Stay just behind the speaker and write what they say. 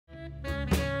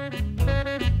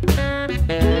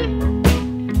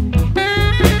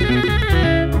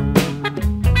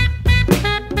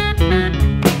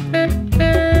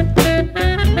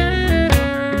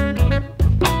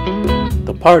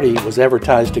party was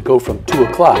advertised to go from 2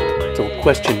 o'clock till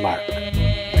question mark.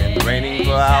 Been raining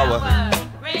for hours.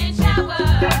 Rain shower,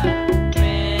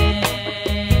 rain.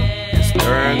 It's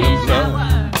stirring the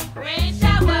blood Rain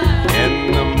shower,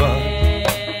 in the mud.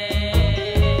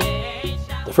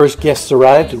 The first guests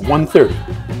arrived at 1:30,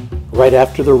 right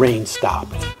after the rain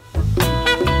stopped.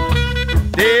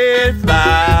 Dead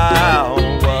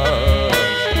flowers.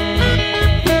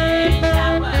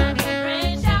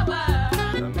 rain shower.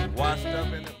 Washed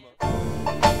up in the mud.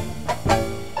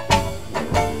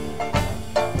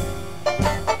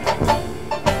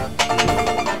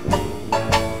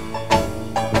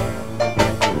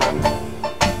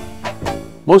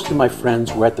 Most of my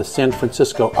friends were at the San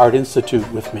Francisco Art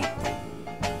Institute with me.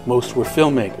 Most were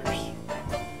filmmakers.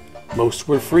 Most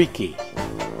were freaky,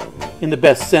 in the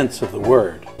best sense of the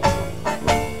word.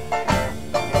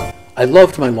 I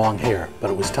loved my long hair, but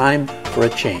it was time for a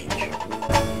change.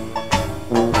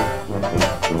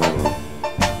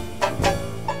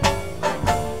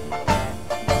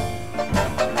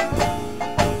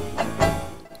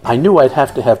 I knew I'd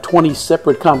have to have 20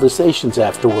 separate conversations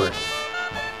afterward,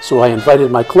 so I invited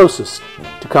my closest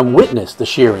to come witness the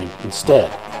shearing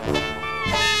instead.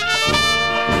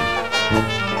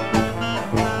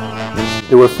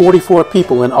 There were 44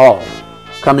 people in all,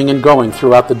 coming and going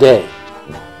throughout the day.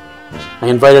 I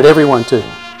invited everyone to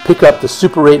pick up the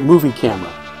Super 8 movie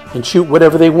camera and shoot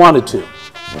whatever they wanted to,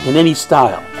 in any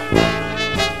style.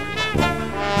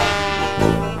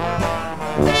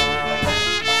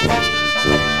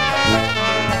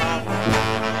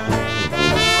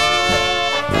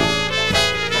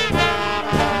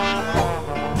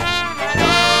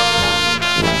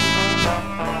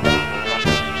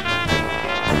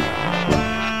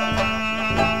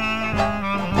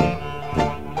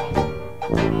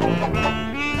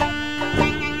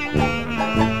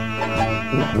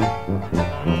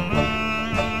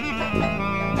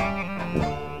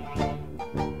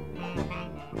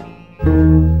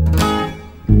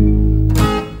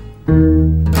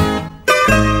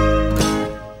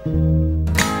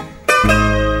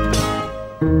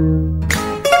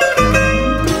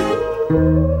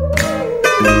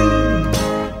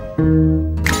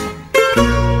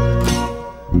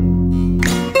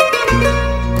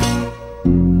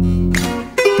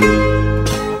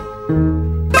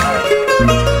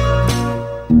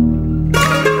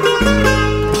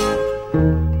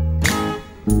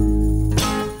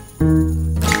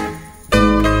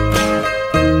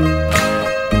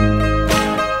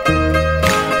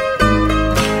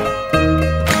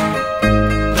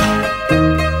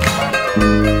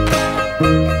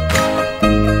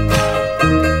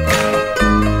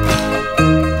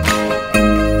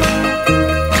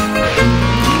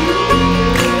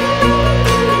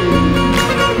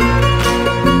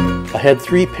 I had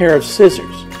 3 pair of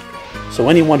scissors, so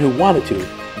anyone who wanted to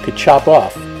could chop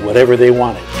off whatever they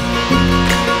wanted.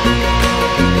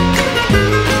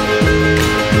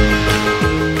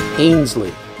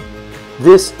 Ainsley.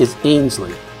 This is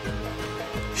Ainsley.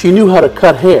 She knew how to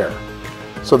cut hair,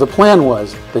 so the plan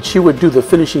was that she would do the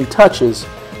finishing touches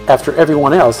after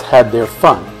everyone else had their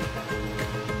fun.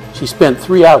 She spent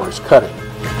 3 hours cutting.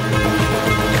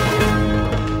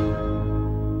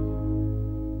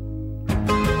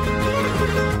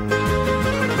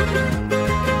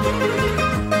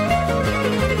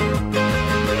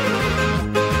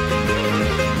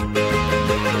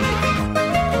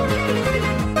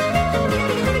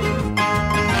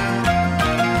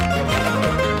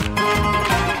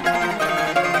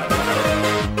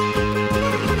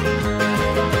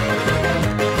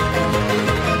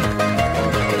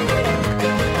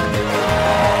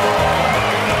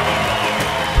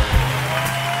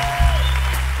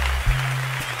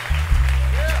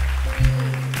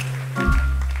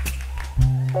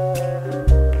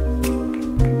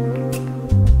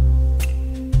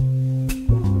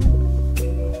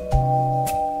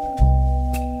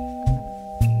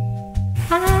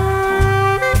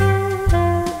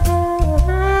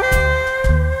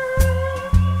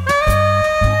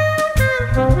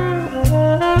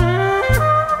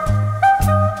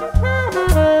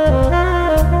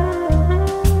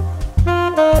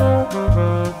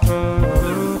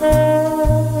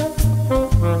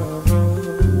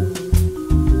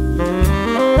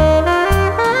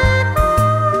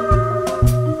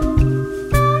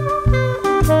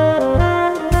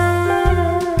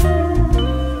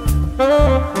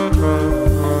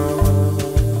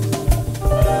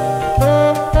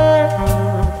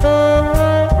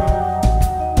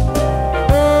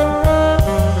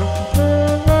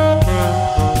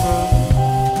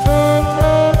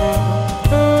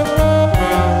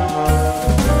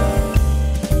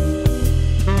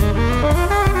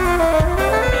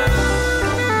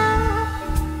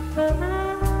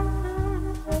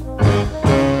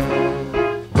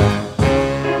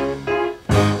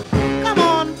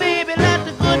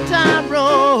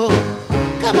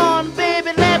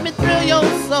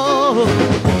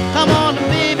 Come on,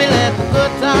 baby, let the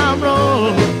good time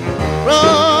roll.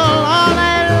 Roll all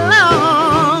night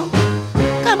long.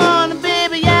 Come on,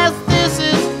 baby, yes, this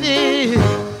is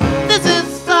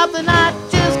something I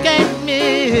just can't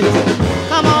miss.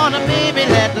 Come on, baby,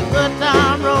 let the good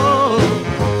time roll.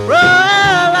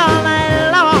 Roll all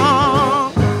night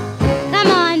long. Come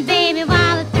on, baby,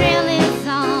 while the thrill is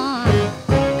on.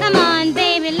 Come on,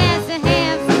 baby, let's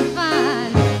have some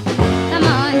fun. Come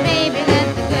on, baby,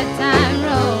 let the good time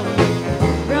roll.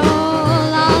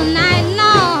 Roll all night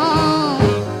long.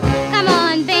 Come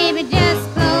on, baby, just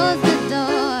close the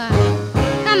door.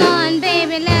 Come on,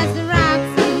 baby, let's rock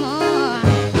some more.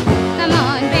 Come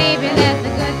on, baby, let the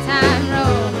good time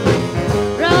roll.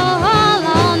 Roll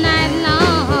all night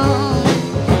long.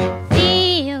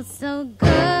 Feels so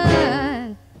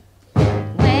good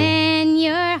when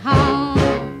you're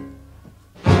home.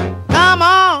 Come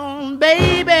on,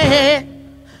 baby,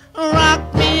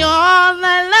 rock me all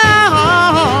night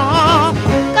long.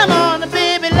 Come on,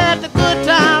 baby, let the good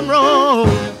time roll.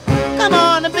 Come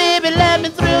on, baby, let me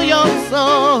thrill your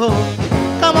soul.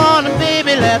 Come on,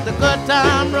 baby, let the good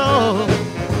time roll.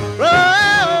 Roll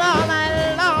all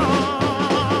night long.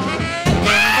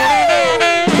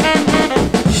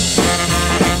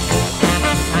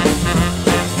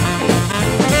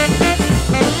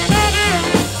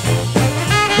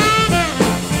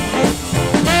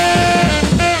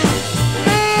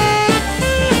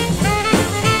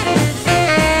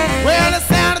 Well, it's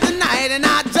Saturday night and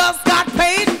I just got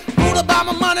paid. Food about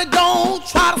my money, don't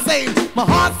try to save. My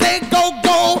heart say go,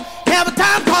 go. Every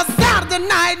time cause Saturday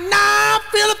night, now I'm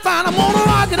feeling fine. I'm gonna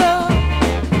rock it up.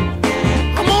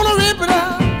 I'm gonna rip it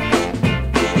up.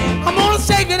 I'm gonna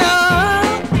shake it up.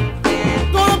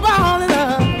 Gonna ball it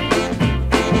up.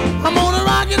 I'm gonna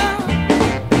rock it up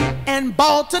and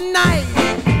ball tonight.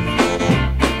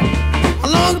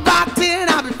 Along about 10,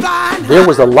 I'll be flying. There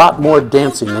was a lot more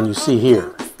dancing than you see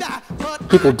here.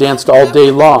 People danced all day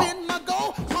long.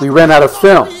 We ran out of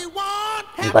film,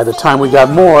 and by the time we got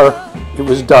more, it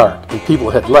was dark and people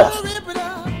had left.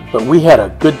 But we had a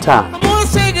good time. I'm gonna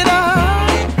shake it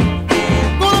up,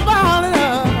 gonna ball it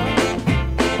up,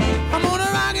 I'm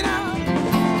gonna rock it up.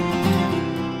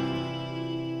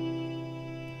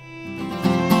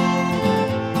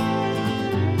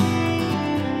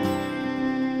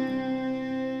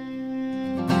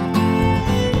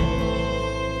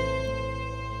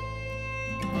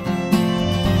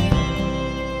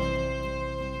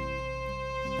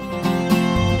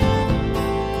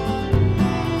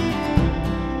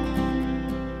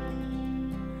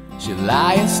 She'll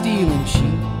lie and steal and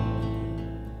cheat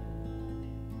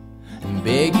and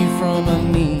beg you from her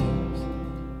knees,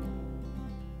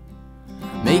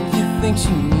 make you think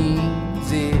she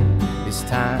needs it this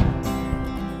time.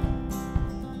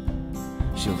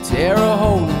 She'll tear a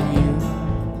hole in you,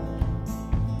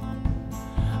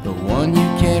 the one you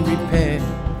can't repair.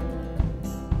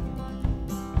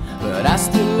 But I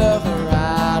still love her,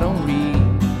 I don't really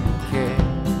care.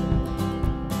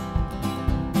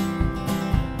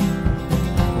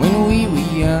 When we were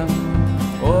young,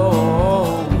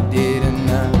 oh, we did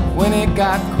enough. When it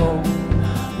got cold,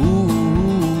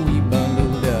 ooh, we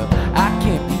bundled up. I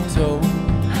can't be told,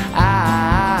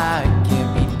 I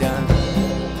can't be done.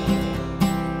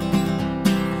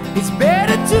 It's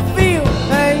better to feel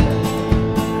pain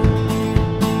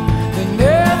than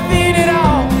nothing at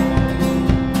all.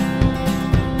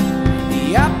 The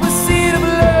opposite of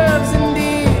love's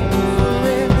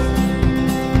indifference.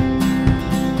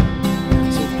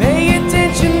 So pay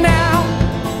attention now.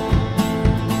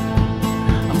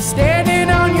 I'm standing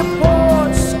on your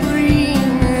porch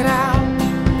screaming out,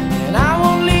 and I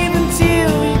won't leave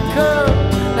until you come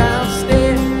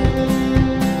downstairs.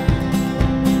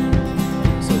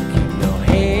 So keep your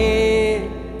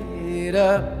head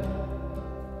up,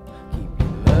 keep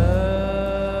your love,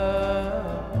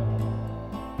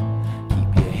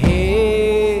 keep your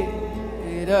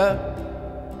head up, my love. Keep your head up,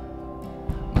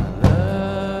 my love.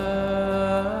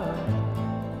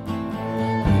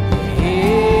 Keep your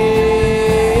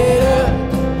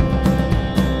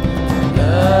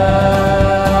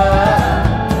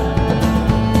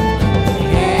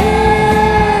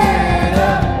head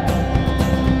up,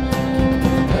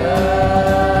 keep your love.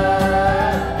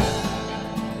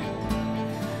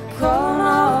 Call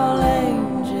all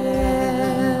angels,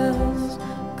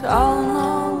 call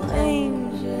all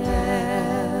angels.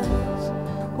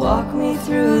 Walk me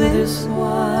through this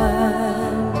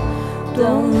one,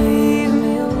 don't leave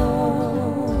me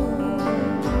alone.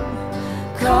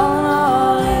 Call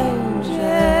all angels,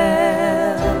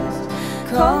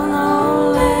 call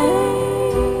all angels.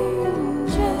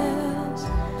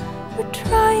 We're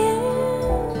trying,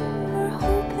 we're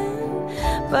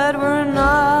but we're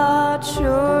not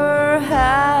sure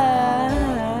how.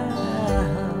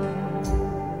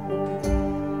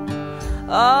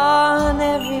 On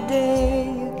every day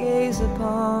you gaze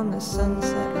upon the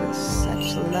sunset with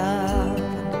such love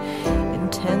and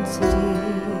intensity.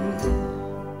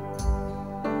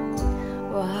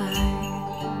 Why,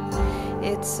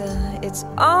 it's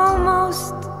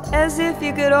almost as if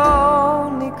you could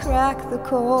only crack the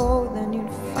code, then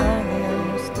you'd finally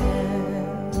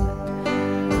understand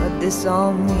what this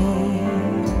all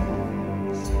means.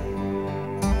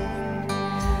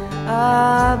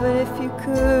 Ah, but if you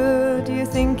could, do you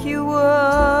think you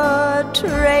would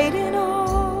trade in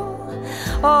all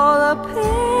the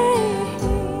pain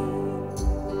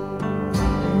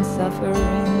and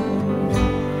suffering?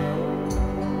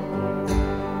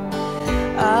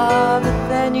 Ah, but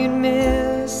then you'd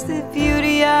miss the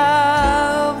beauty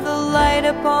of the light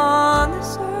upon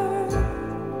this earth,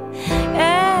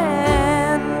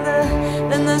 and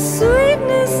then the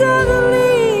sweetness of the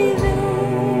leaving.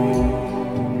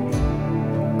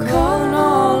 Calling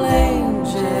all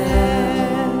angels,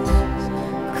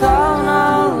 calling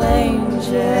all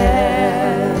angels,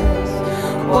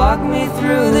 walk me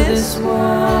through this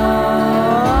one,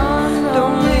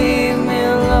 don't leave me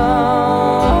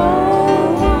alone.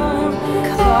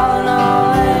 Calling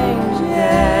all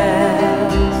angels,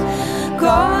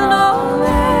 calling all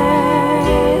angels.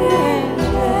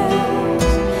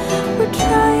 We're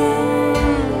trying,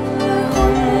 we're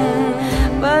hoping,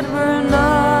 but we're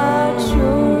not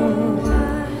sure.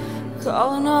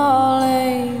 Calling all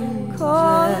angels,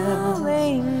 calling all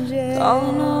angels,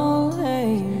 calling all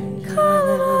angels,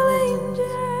 calling all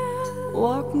angels.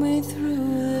 Walk me through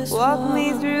this, walk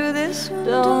me through this one.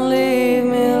 Don't leave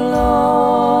me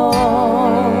alone.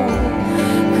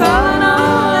 Calling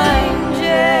all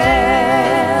angels,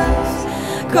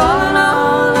 calling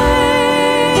all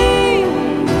angels.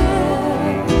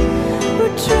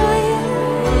 We're trying,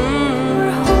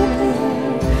 we're hoping,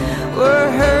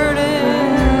 we're hurting,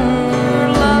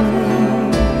 we're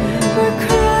loving, we're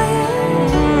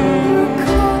crying, we're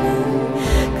calling,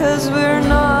 'cause we're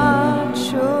not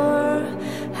sure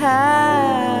how.